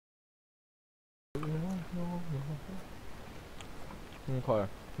Okay,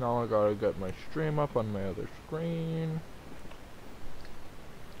 now I gotta get my stream up on my other screen.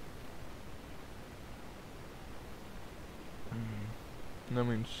 That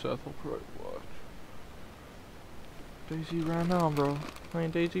means Seth will probably watch. Daisy right now, bro.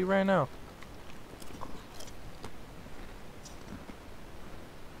 Playing Daisy right now.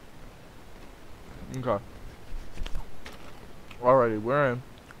 Okay. Alrighty, we're in.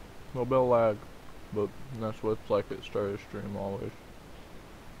 A little bit of lag, but that's what it's like at start of stream always.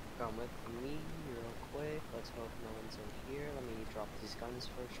 Come with me real quick. Let's hope no one's in here. Let me drop these guns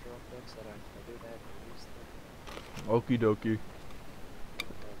first real quick so that I can do that and use them. Okie dokie.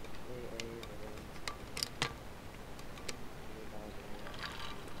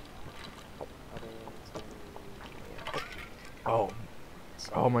 Oh.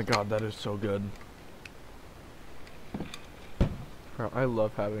 Oh my god, that is so good. Bro, I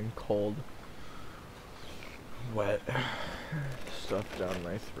love having cold, wet stuff down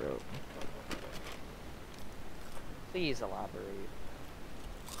my throat. Please elaborate.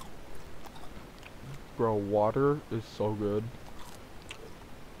 Bro, water is so good.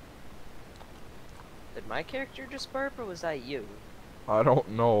 Did my character just burp or was that you? I don't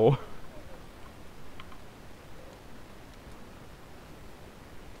know.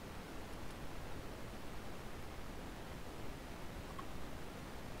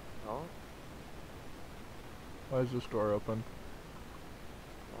 Oh? Why is this door open?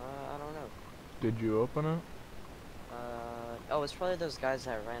 I don't know. Did you open it? Oh, it's probably those guys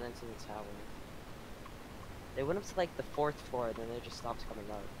that ran into the tower. They went up to like the 4th floor and then they just stopped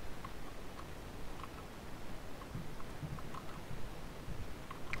coming up.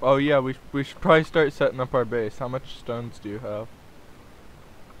 Oh yeah, we should probably start setting up our base. How much stones do you have?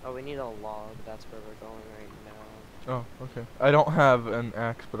 Oh, we need a log. That's where we're going right now. Oh, okay. I don't have an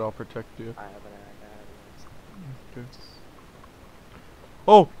axe, but I'll protect you. I have an axe. Okay.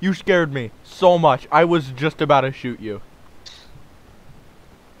 Oh, you scared me so much. I was just about to shoot you.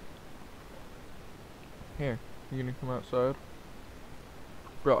 Here, you gonna come outside?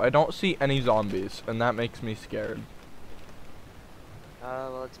 Bro, I don't see any zombies, and that makes me scared.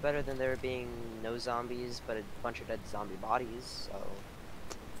 Well, it's better than there being no zombies, but a bunch of dead zombie bodies, so...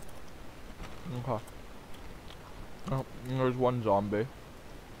 Okay. Oh, there's one zombie.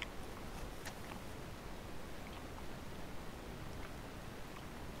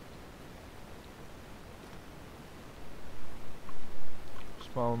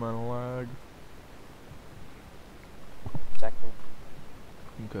 Small amount of lag. Second.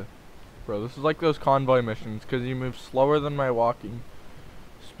 Okay. Bro, this is like those convoy missions, because you move slower than my walking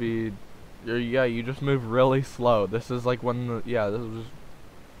speed. Yeah, you just move really slow. This is like when the, yeah, this is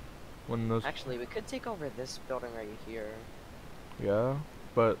when those... Actually, we could take over this building right here. Yeah,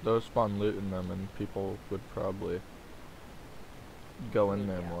 but those spawn loot in them, and people would probably go in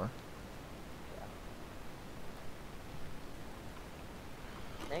there more.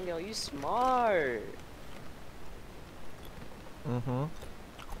 Yeah. Dango, you smart! Mm-hmm.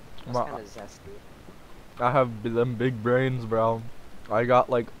 That's kind of zesty. I have them big brains, bro. I got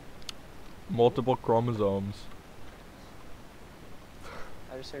like multiple chromosomes.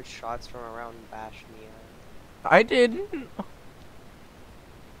 I just heard shots from around Bashnia. I didn't.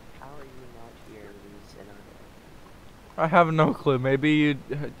 How are you not here, Reason? I have no clue. Maybe you.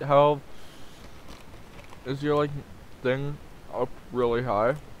 How is your like thing up really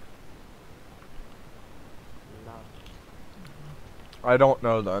high? No. I don't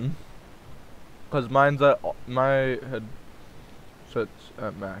know then. Cause mine's at my head sits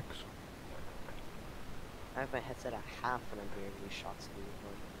at max. I have my headset at half when I'm hearing these shots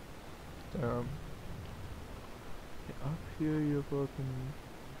in the room. Damn. Up here, you fucking.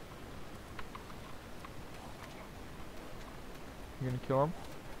 You gonna kill him?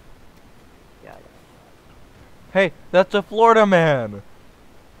 Yeah. Hey, that's a Florida man!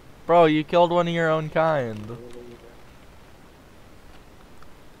 Bro, you killed one of your own kind.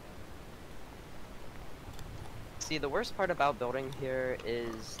 See, the worst part about building here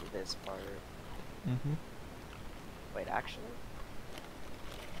is this part. Mm-hmm. Wait, actually?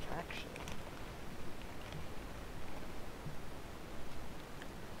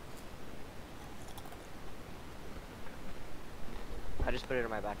 I just put it in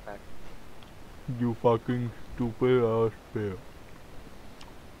my backpack. You fucking stupid ass bear.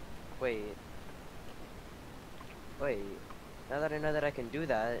 Wait. Now that I know that I can do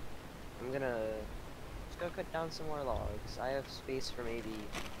that, I'm gonna just go cut down some more logs. I have space for maybe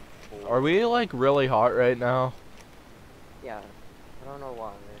 4. Are we like really hot right now? Yeah. I don't know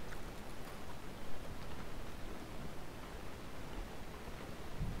why.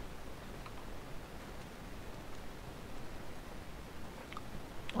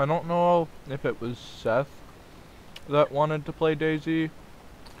 I don't know if it was Seth that wanted to play Dayz,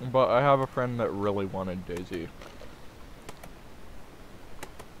 but I have a friend that really wanted Dayz.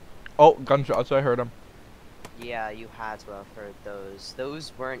 Oh, gunshots, I heard him. Yeah, you had to have heard those.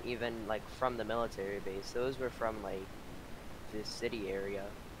 Those weren't even like from the military base. Those were from like the city area.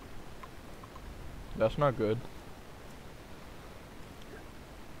 That's not good.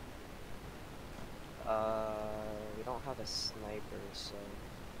 We don't have a sniper, so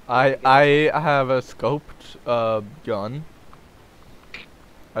I have a scoped gun.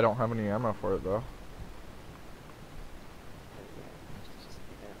 I don't have any ammo for it though.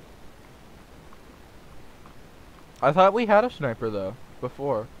 I thought we had a sniper though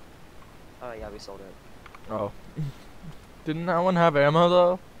before. Oh yeah, we sold it. Oh. Didn't that one have ammo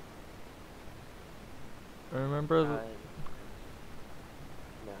though? I remember No.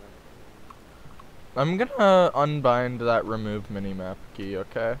 I'm gonna unbind that remove minimap key,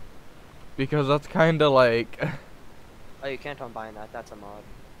 okay? Because that's kinda like Oh, you can't unbind that. That's a mod.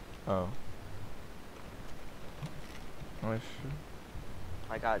 Oh. I should.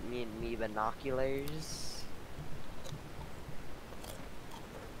 I got me binoculars.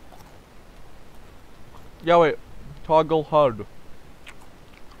 Yeah, wait. Toggle HUD.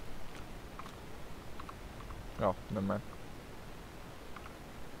 Oh, never mind.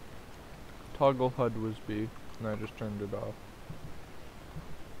 Toggle HUD was B, and I just turned it off.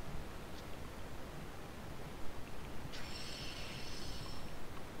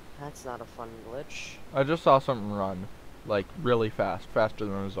 That's not a fun glitch. I just saw something run, like, really fast. Faster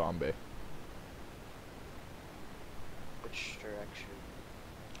than a zombie. Which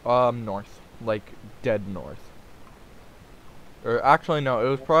direction? North. Like, dead north. Or, actually, no, it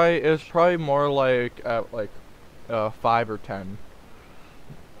was probably more like, at, like, 5 or 10.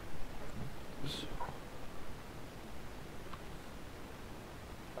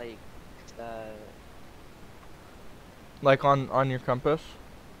 Like, Like, on your compass?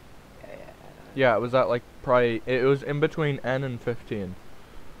 yeah. Yeah, it was at, like, probably, it was in between N and 15.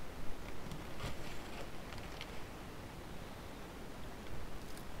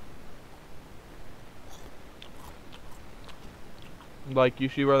 Like, you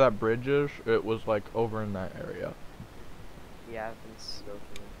see where that bridge is? It was, like, over in that area. Yeah, I've been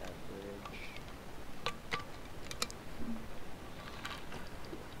scoping at that bridge.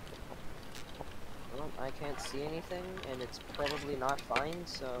 Well, I can't see anything, and it's probably not fine,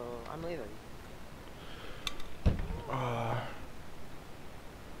 so I'm leaving.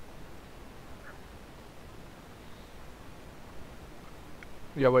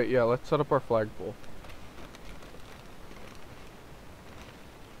 Yeah, wait, yeah, let's set up our flagpole.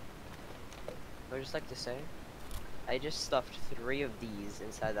 I would just like to say, I just stuffed 3 of these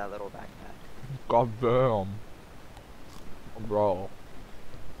inside that little backpack. God damn. Bro.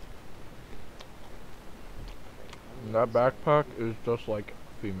 That backpack is just like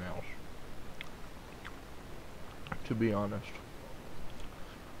females. To be honest.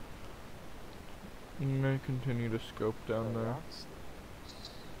 I'm gonna continue to scope down there.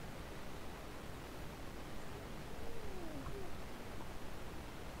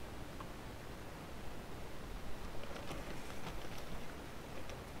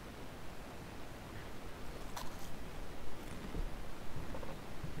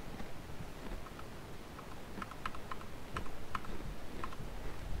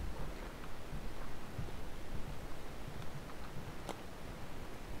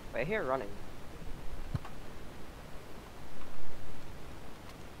 I hear running.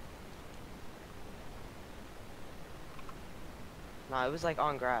 No, it was like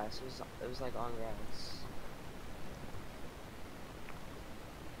on grass. It was like on grass.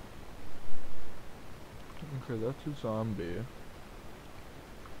 Okay, that's a zombie.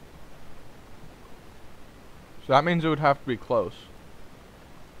 So that means it would have to be close.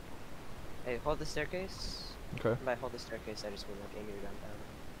 Hey, hold the staircase. Okay. By hold the staircase, I just mean like aim your gun down.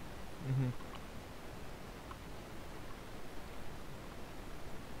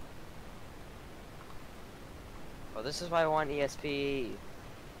 Oh, this is why I want ESP.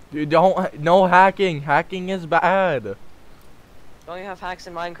 Dude, don't, no hacking. Hacking is bad. Don't you have hacks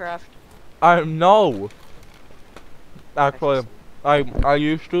in Minecraft? No. Actually, I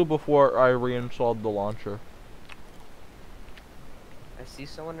used to before I reinstalled the launcher. I see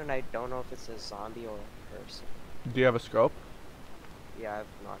someone and I don't know if it's a zombie or a person. Do you have a scope? Yeah, I've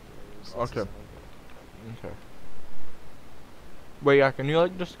not used. Okay. Okay. Wait, yeah, can you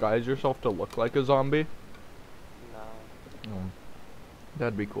like disguise yourself to look like a zombie? No.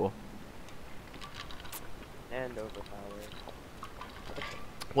 That'd be cool. And overpowered.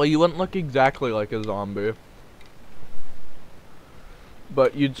 Well, you wouldn't look exactly like a zombie.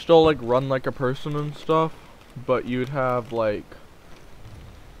 But you'd still like run like a person and stuff, but you'd have like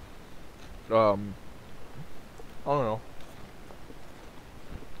I don't know.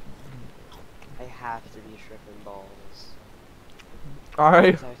 I have to be tripping balls.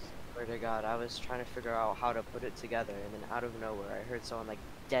 I 'Cause I swear to God, I was trying to figure out how to put it together, and then out of nowhere, I heard someone like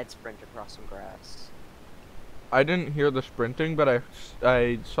dead sprint across some grass. didn't hear the sprinting, but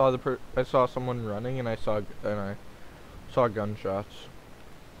I saw I saw someone running, and I saw gunshots.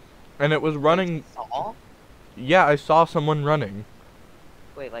 And it was running. Wait, saw? Yeah, I saw someone running.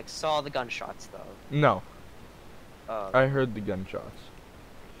 Wait, like saw the gunshots though. No, Oh, I heard the gunshots.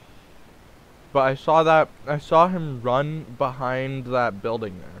 But I saw him run behind that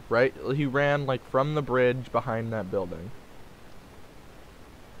building there, right? He ran like from the bridge behind that building.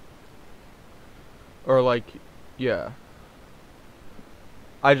 Or like, yeah.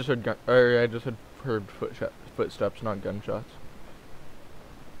 I just heard heard footsteps, not gunshots.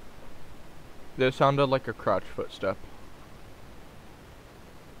 They sounded like a crouch footstep.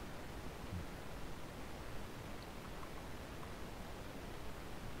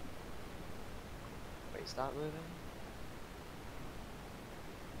 wait, stop moving.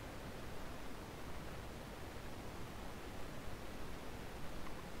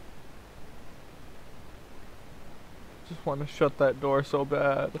 Just want to shut that door so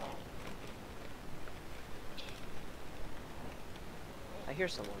bad. I hear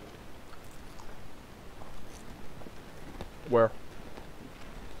someone. Where?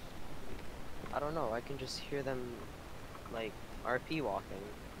 I don't know. I can just hear them, like RP walking.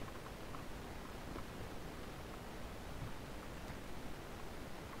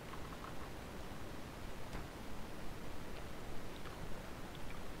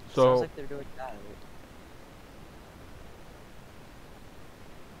 So Sounds like they're doing that.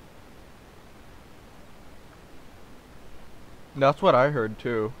 that's what I heard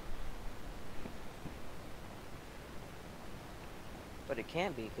too. But it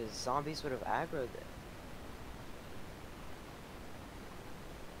can't be, because zombies would have aggroed it.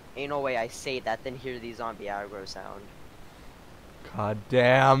 Ain't no way I say that, then hear the zombie aggro sound. God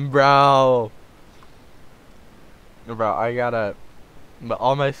damn, bro. Bro, but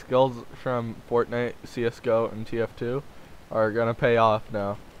all my skills from Fortnite, CS:GO, and TF2 are gonna pay off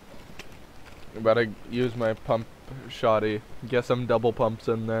now. I'm about to use my pump shotty. Get some double pumps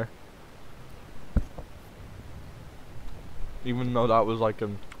in there. Even though that was like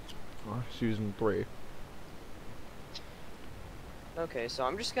in season 3. Okay, so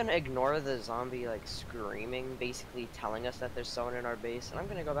I'm just gonna ignore the zombie, like, screaming, basically telling us that there's someone in our base, and I'm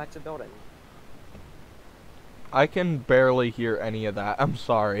gonna go back to building. I can barely hear any of that. I'm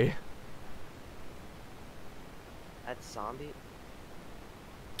sorry. That zombie?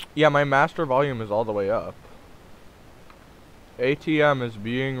 Yeah, my master volume is all the way up. ATM is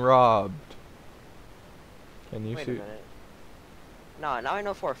being robbed. Can you Wait see? a minute. Nah, now I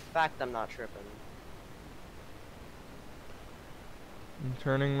know for a fact I'm not tripping. I'm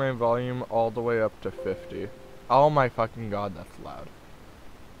turning my volume all the way up to 50. Oh my fucking god, that's loud.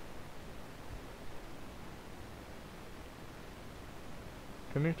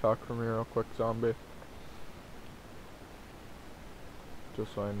 Can you talk for me real quick, zombie?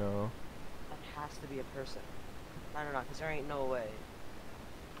 Just so I know. That has to be a person. I don't know, because there ain't no way.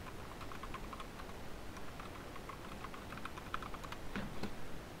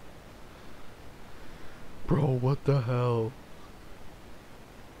 Bro, what the hell?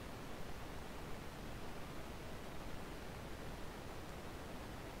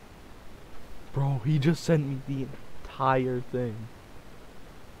 Bro, he just sent me the entire thing.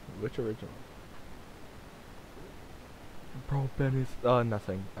 Which original? Bro, Ben is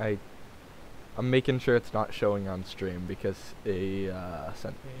nothing. I'm making sure it's not showing on stream because he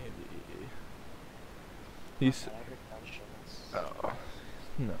sent me the. He's. I heard gunshots. Oh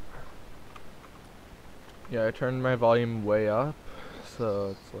no. Yeah, I turned my volume way up,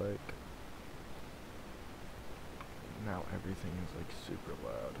 so it's like now everything is like super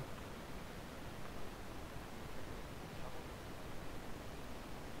loud.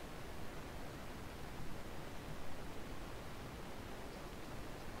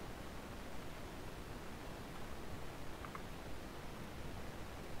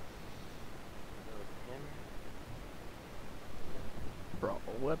 Bro,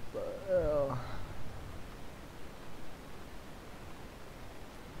 what the hell?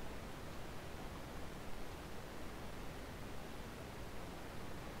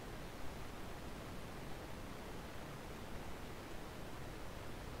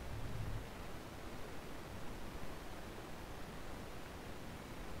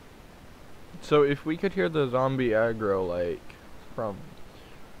 So if we could hear the zombie aggro like from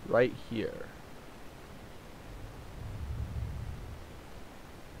right here.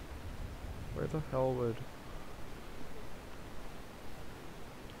 Where the hell would...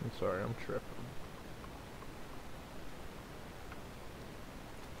 I'm sorry, I'm tripping.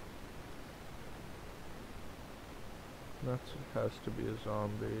 That has to be a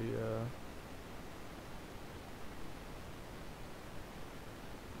zombie, yeah.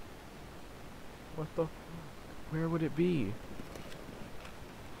 What the... Where would it be?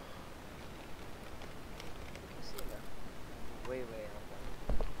 Way out there.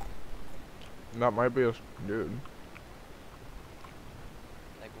 That might be a dude.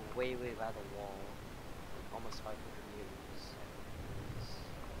 Like way by the wall. Almost 500 meters.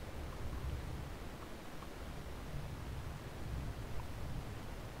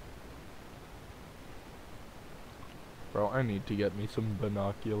 Bro, I need to get me some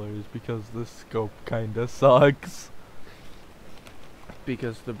binoculars because this scope kinda sucks.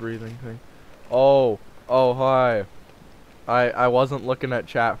 Because the breathing thing. Oh, hi. I wasn't looking at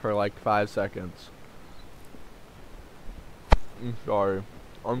chat for like 5 seconds. I'm sorry,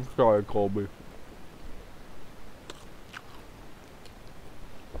 Colby. You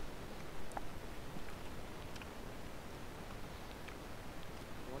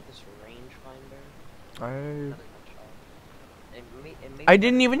want this rangefinder? I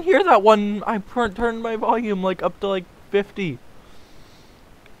didn't even hear that one. I turned my volume like up to like 50.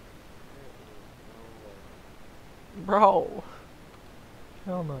 Bro.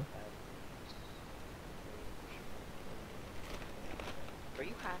 Hell no. Bro,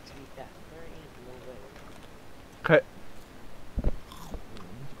 you have to beat that. There ain't no way.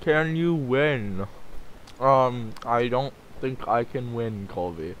 Can you win? I don't think I can win,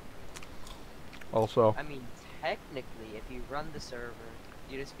 Colby. Also, I mean, technically, if you run the server,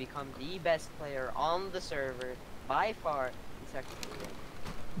 you just become the best player on the server by far. And technically, win.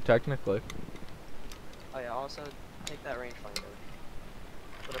 technically. Oh yeah, also take that rangefinder.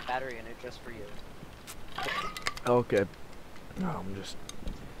 Put a battery in it just for you. Okay. No,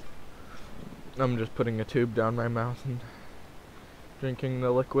 I'm just putting a tube down my mouth and drinking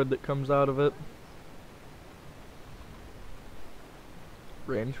the liquid that comes out of it.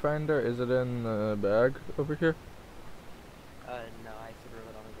 Rangefinder, is it in the bag over here? No, I threw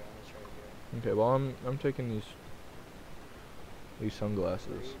it on the ground. It's right here. Okay, well I'm taking these sunglasses.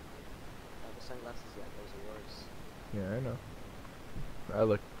 The sunglasses, yeah, those are yours. Yeah, I know. I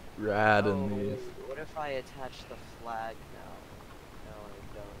look rad in these. What if I attach the flag now? No, I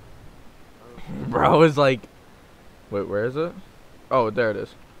don't. Bro is like, wait, where is it? Oh, there it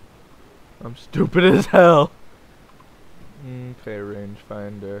is. I'm stupid as hell. Okay,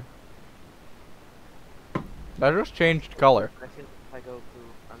 rangefinder. That just changed color. I feel if I go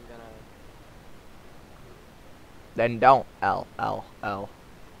poop, I'm gonna. Then don't. L.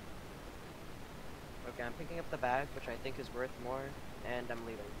 Okay, I'm picking up the bag, which I think is worth more, and I'm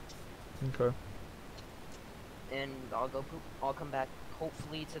leaving. Okay. And I'll go poop. I'll come back,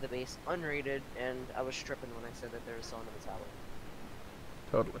 hopefully, to the base unrated, and I was stripping when I said that there was someone in the tower.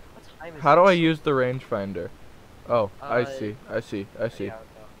 Totally. What time is How do it? I use the rangefinder? Oh, I see. Yeah, okay.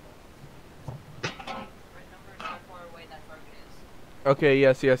 Okay,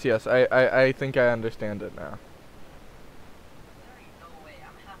 yes. I think I understand it now.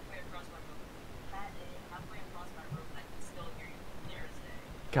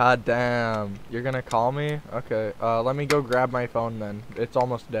 God damn. You're gonna call me? Okay, let me go grab my phone then. It's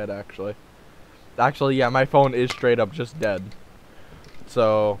almost dead, actually. Actually, yeah, my phone is straight up just dead.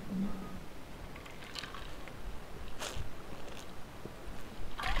 So...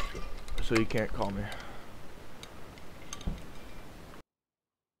 So you can't call me.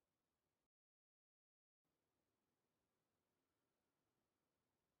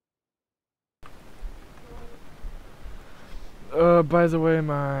 By the way,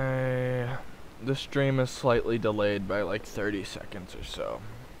 the stream is slightly delayed by like 30 seconds or so.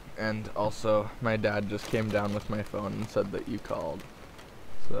 And also, my dad just came down with my phone and said that you called.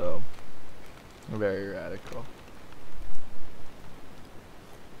 So, very radical.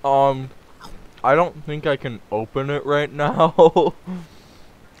 I don't think I can open it right now.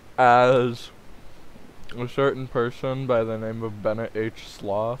 As a certain person by the name of Bennett H.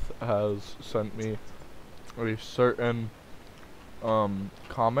 Sloth has sent me a certain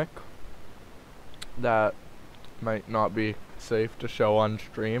comic that might not be safe to show on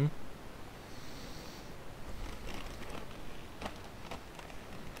stream.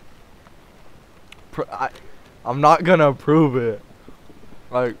 I'm not gonna prove it.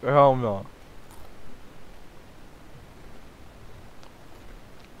 Like, hell no.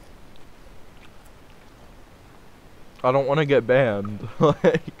 I don't want to get banned.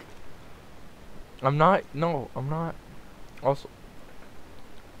 Like, I'm not. No, I'm not. Also,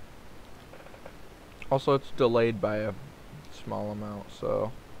 it's delayed by a small amount.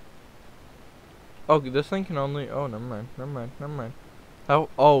 So. Oh, this thing can only. Oh, never mind. Never mind. Never mind. How?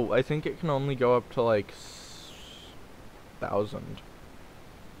 Oh, I think it can only go up to like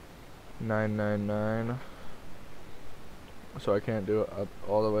 1,999. So I can't do it up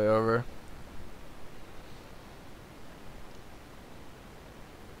all the way over.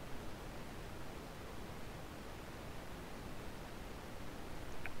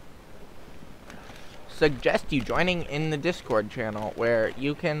 Suggest you joining in the Discord channel where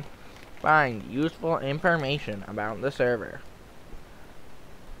you can find useful information about the server.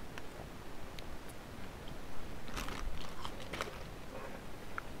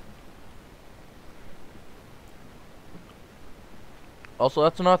 Also,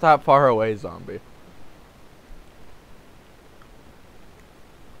 that's not that far away, zombie.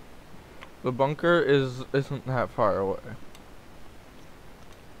 The bunker isn't that far away.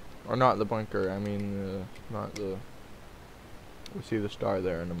 Or not the bunker, I mean, not the... We see the star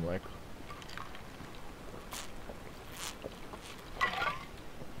there, and I'm like...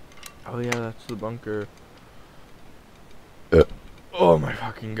 Oh yeah, that's the bunker. Oh my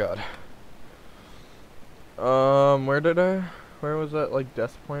fucking god. Where was that, like,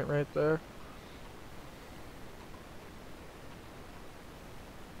 death point right there?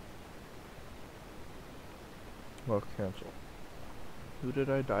 Well, cancel. Who did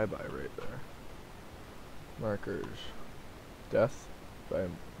I die by right there? Markers. Death by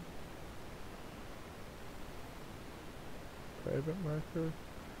private marker.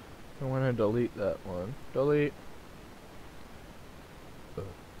 I want to delete that one. Delete.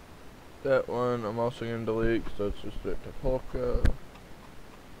 That one I'm also going to delete because that's just it to polka.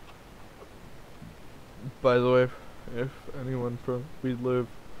 By the way, if anyone from we live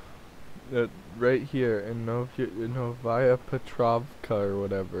right here in Novaya Petrovka or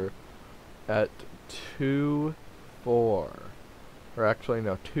whatever at 2-4, or actually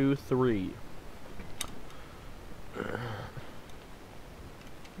no 2-3.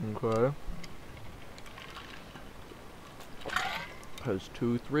 Okay. Because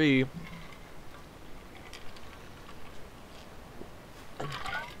 2-3.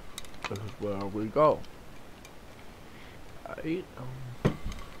 This is where we go.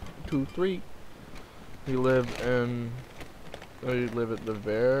 2-3. We live at the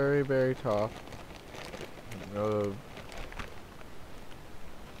very, very top of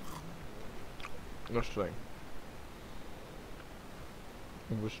this thing.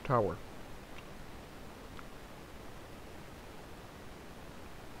 This tower.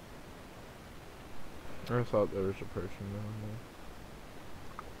 I thought there was a person down there.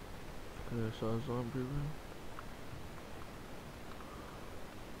 I saw a zombie run.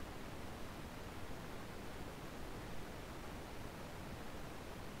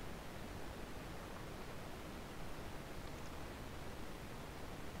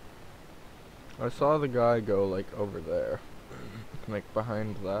 I saw the guy go like over there. Like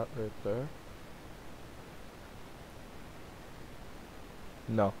behind that right there.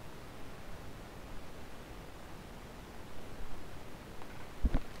 No.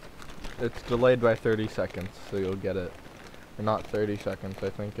 It's delayed by 30 seconds, so you'll get it. Or not 30 seconds, I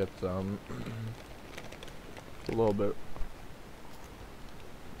think it's a little bit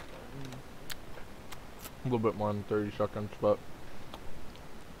more than 30 seconds, but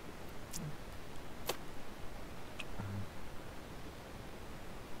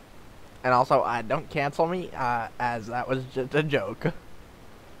and also don't cancel me, as that was just a joke.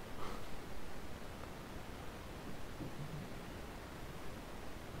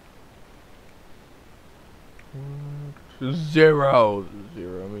 Zero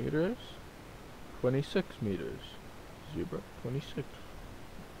meters, 26 meters, 26.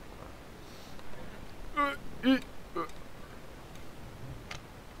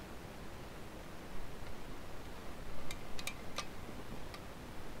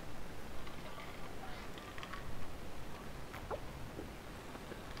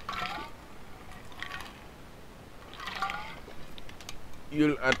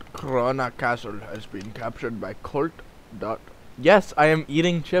 Yule at Corona Castle has been captured by cult. Yes, I am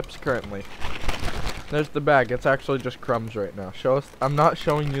eating chips currently. There's the bag. It's actually just crumbs right now. Show us. I'm not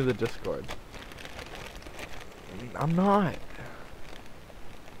showing you the Discord. I'm not.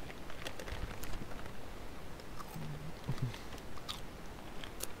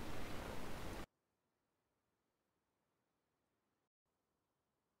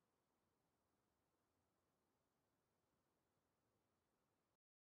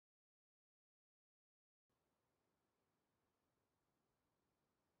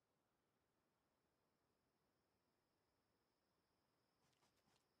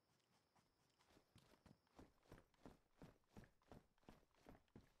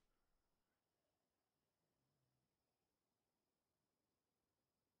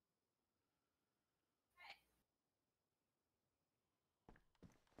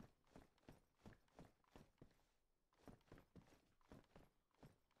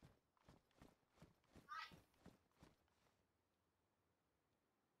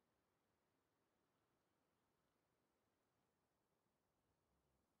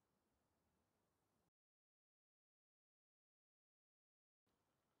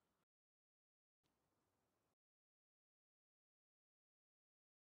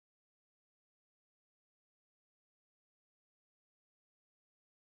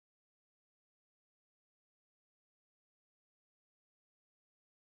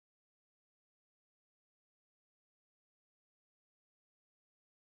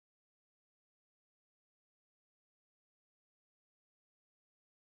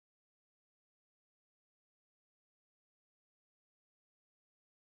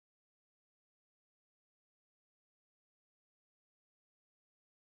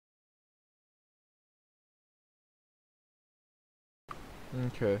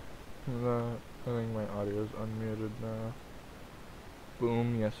 Okay. I think my audio is unmuted now.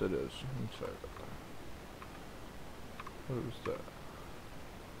 Boom, yes it is. I'm sorry about that. What was that?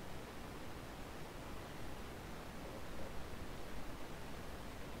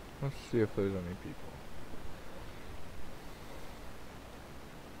 Let's see if there's any people.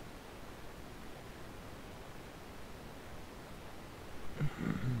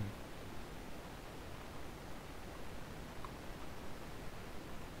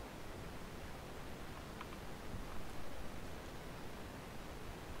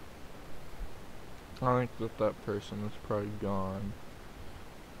 I think that person is probably gone.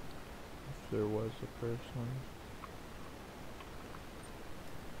 If there was a person.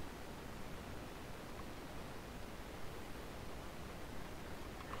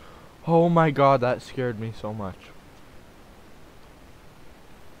 Oh my god, that scared me so much.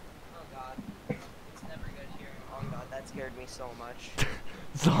 Oh god. It's never good hearing. Oh god, that scared me so much.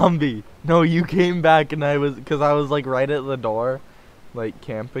 Zombie! No, you came back and I was like right at the door, like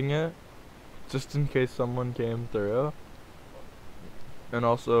camping it, just in case someone came through. And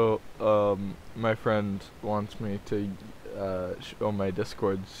also, my friend wants me to show my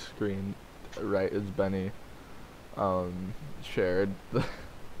Discord screen right as Benny shared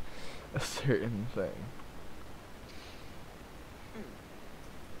a certain thing.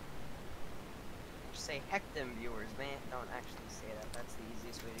 Just say heck them viewers, man. Don't actually say that. That's the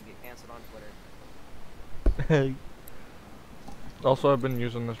easiest way to get cancelled on Twitter. Also, I've been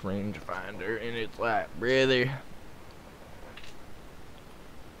using this rangefinder, and it's like, brother,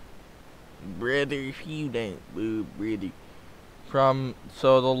 if you don't move, brother.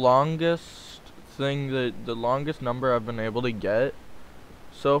 So the longest the longest number I've been able to get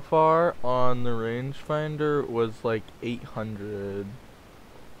so far on the rangefinder was like 800.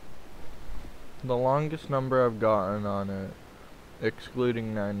 The longest number I've gotten on it,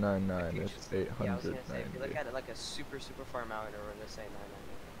 excluding 999, is 890. Yeah, I was gonna say, if you look at it like a super far mountain, or we're gonna say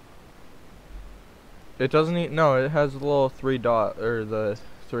 990. It doesn't no, it has the little three dot or the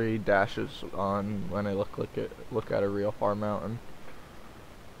three dashes on when I look at a real far mountain.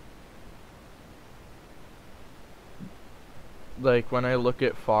 Like when I look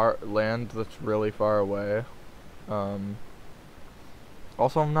at far land that's really far away.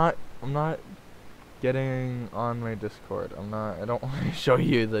 Also, I'm not getting on my Discord. I don't want to show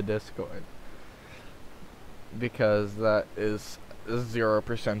you the Discord because that is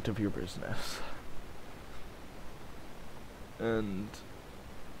 0% of your business. And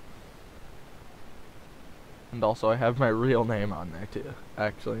also I have my real name on there too.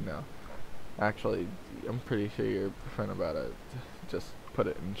 Actually, no. Actually, I'm pretty sure you're fun about it. Just put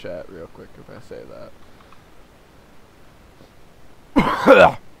it in chat real quick if I say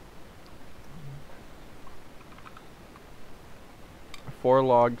that. 4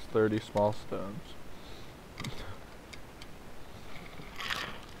 logs, 30 small stones.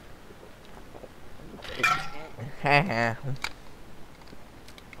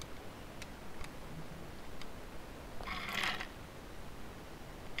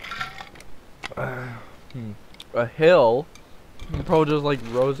 A hill? It probably just like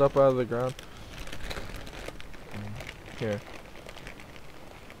rose up out of the ground. Here.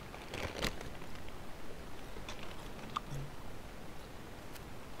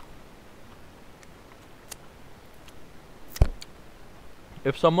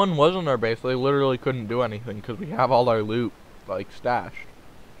 If someone was in our base, they literally couldn't do anything because we have all our loot, like, stashed.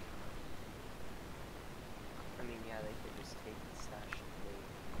 I mean, yeah, they could just take the stash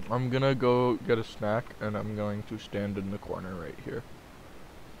and leave. I'm gonna go get a snack, and I'm going to stand in the corner right here.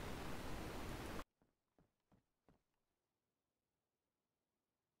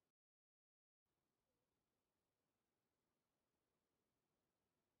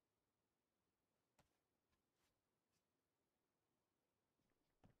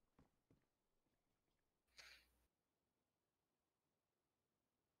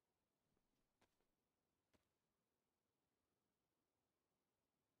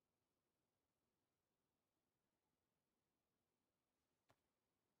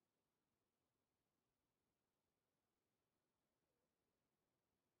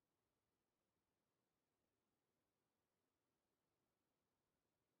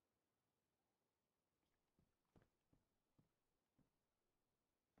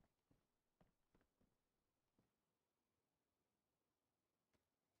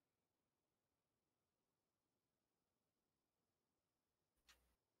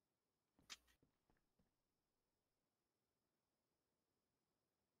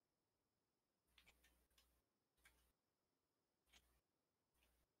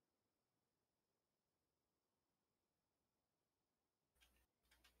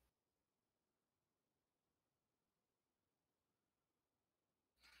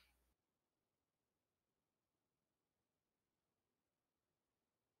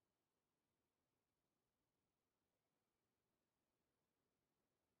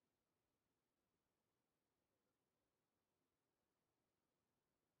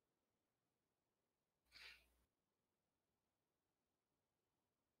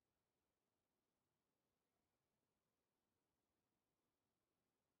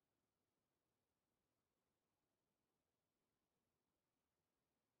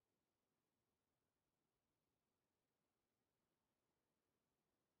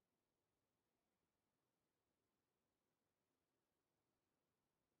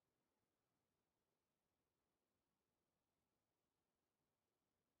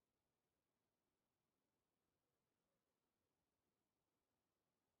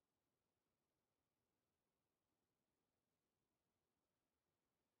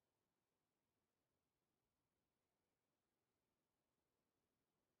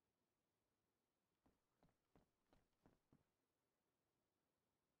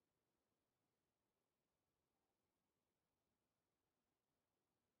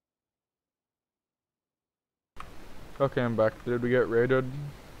 Okay, I'm back. Did we get raided?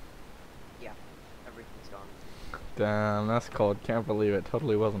 Yeah, everything's gone. Damn, that's cold. Can't believe it.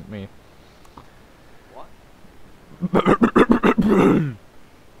 Totally wasn't me. What?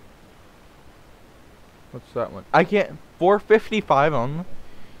 What's that one? I can't. 455 on.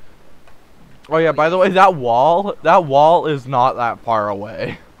 Oh yeah, Oh, by yeah, the way, that wall is not that far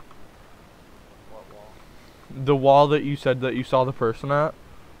away. What wall? The wall that you said that you saw the person at.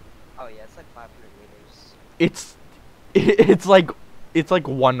 Oh yeah, it's like 500 meters. It's like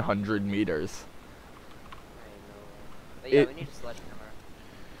 100 meters. I know. But yeah, we need a sledgehammer.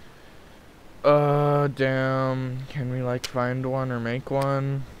 Damn. Can we like find one or make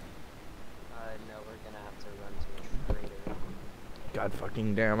one? No, we're gonna have to run to a trader. God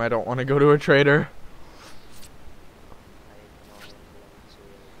fucking damn, I don't want to go to a trader. I am going to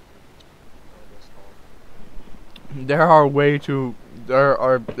what is this called?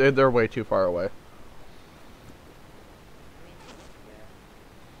 They're way too far away.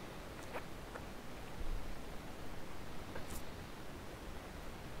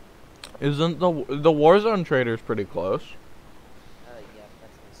 Yeah. Isn't the Warzone traders pretty close? Yeah,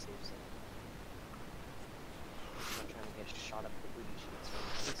 that's my safe zone. I'm trying to get shot up the booty sheets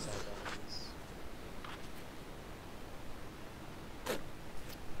from inside enemies.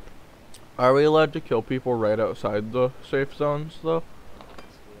 Are we allowed to kill people right outside the safe zones though?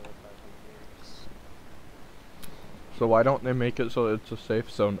 So why don't they make it so it's a safe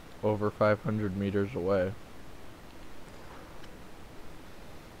zone over 500 meters away?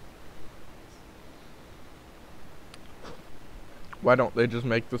 Why don't they just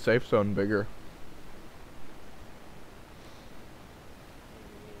make the safe zone bigger?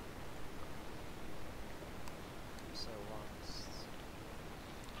 I'm so lost.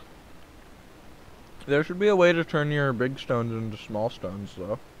 There should be a way to turn your big stones into small stones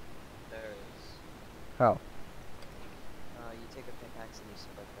though. There is. How? You take a pickaxe and you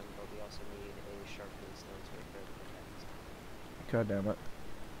split them, but we also need a sharpening stone to repair the pickaxe. God damn it.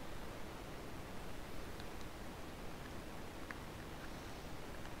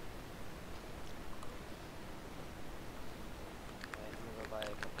 Alright, I'm gonna go buy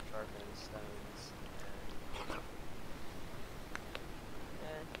a couple sharpening stones.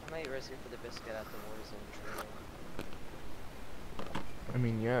 And I might risk it for the biscuit at the Warzone trail. I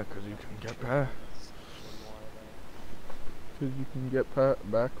mean, yeah, 'cause you can get back. More there. 'Cause you can get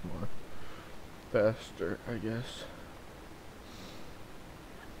back more faster, I guess.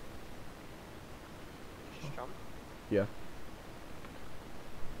 You just jump? Yeah.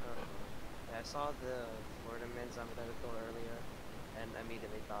 Yeah, I saw the Florida man zombie that I killed earlier, and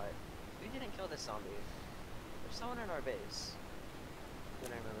immediately thought, we didn't kill this zombie. There's someone in our base.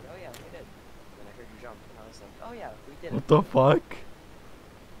 Then I remembered, oh yeah, we did. Then I heard you jump, and I was like, oh yeah, we did. What the fuck?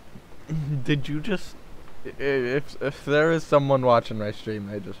 Did you just... If there is someone watching my stream,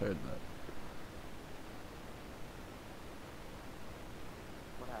 I just heard that.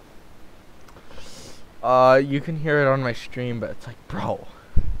 What happened? You can hear it on my stream, but it's like, bro,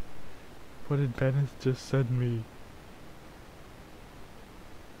 what did Bennett just send me?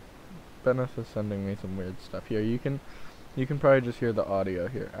 Bennett is sending me some weird stuff. Here, you can probably just hear the audio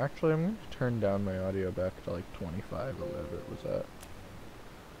here. Actually, I'm going to turn down my audio back to like 25 or whatever it was at.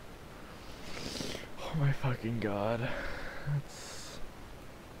 Oh my fucking god. That's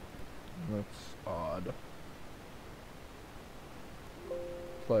odd.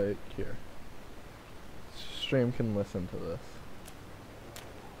 Play it here. Stream can listen to this.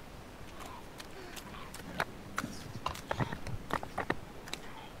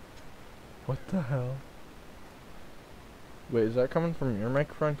 What the hell? Wait, is that coming from your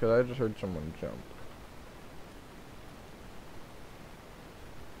microphone? Cause I just heard someone jump.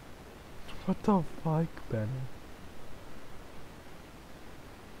 What the fuck, Ben?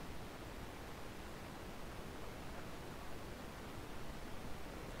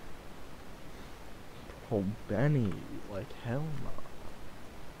 Oh, Benny, like hell no.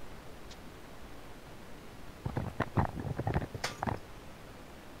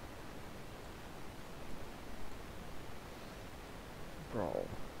 Bro.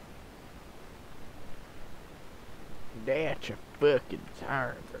 That's a fucking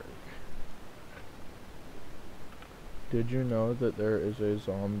server. Did you know that there is a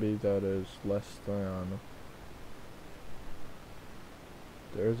zombie that is less than...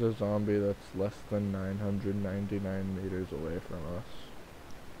 There's a zombie that's less than 999 meters away from us.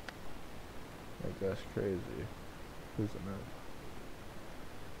 Like, that's crazy, isn't it?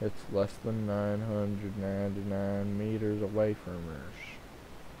 It's less than 999 meters away from us.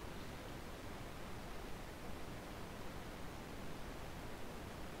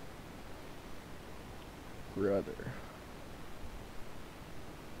 Brother.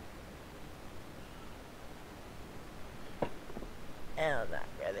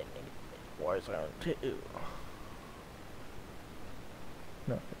 voice on too.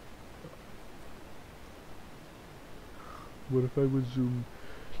 No. What if I was zoom?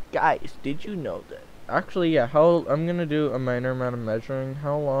 Guys, did you know that? Actually, yeah, I'm gonna do a minor amount of measuring.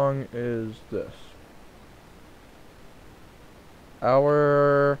 How long is this?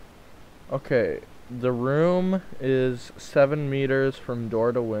 Okay, the room is 7 meters from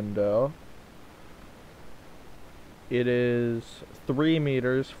door to window. It is 3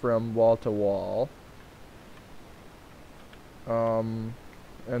 meters from wall to wall. And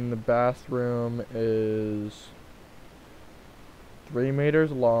the bathroom is 3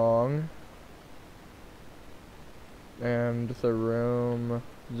 meters long. And the room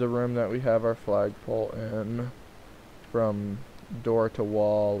that we have our flagpole in, from door to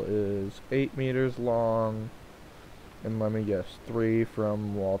wall, is 8 meters long. And let me guess, 3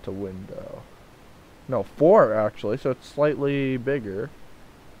 from wall to window. No, 4 actually, so it's slightly bigger.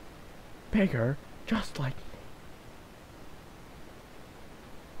 Bigger? Just like me.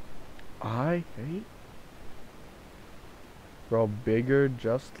 I hate. Bro, bigger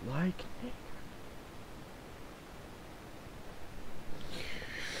just like me.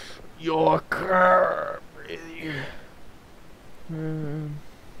 Your car,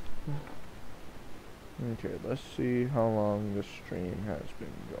 Okay, let's see how long the stream has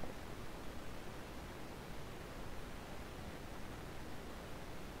been going.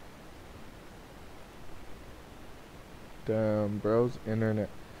 Damn, bro's internet.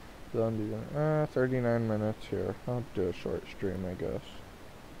 39 minutes here. I'll do a short stream, I guess.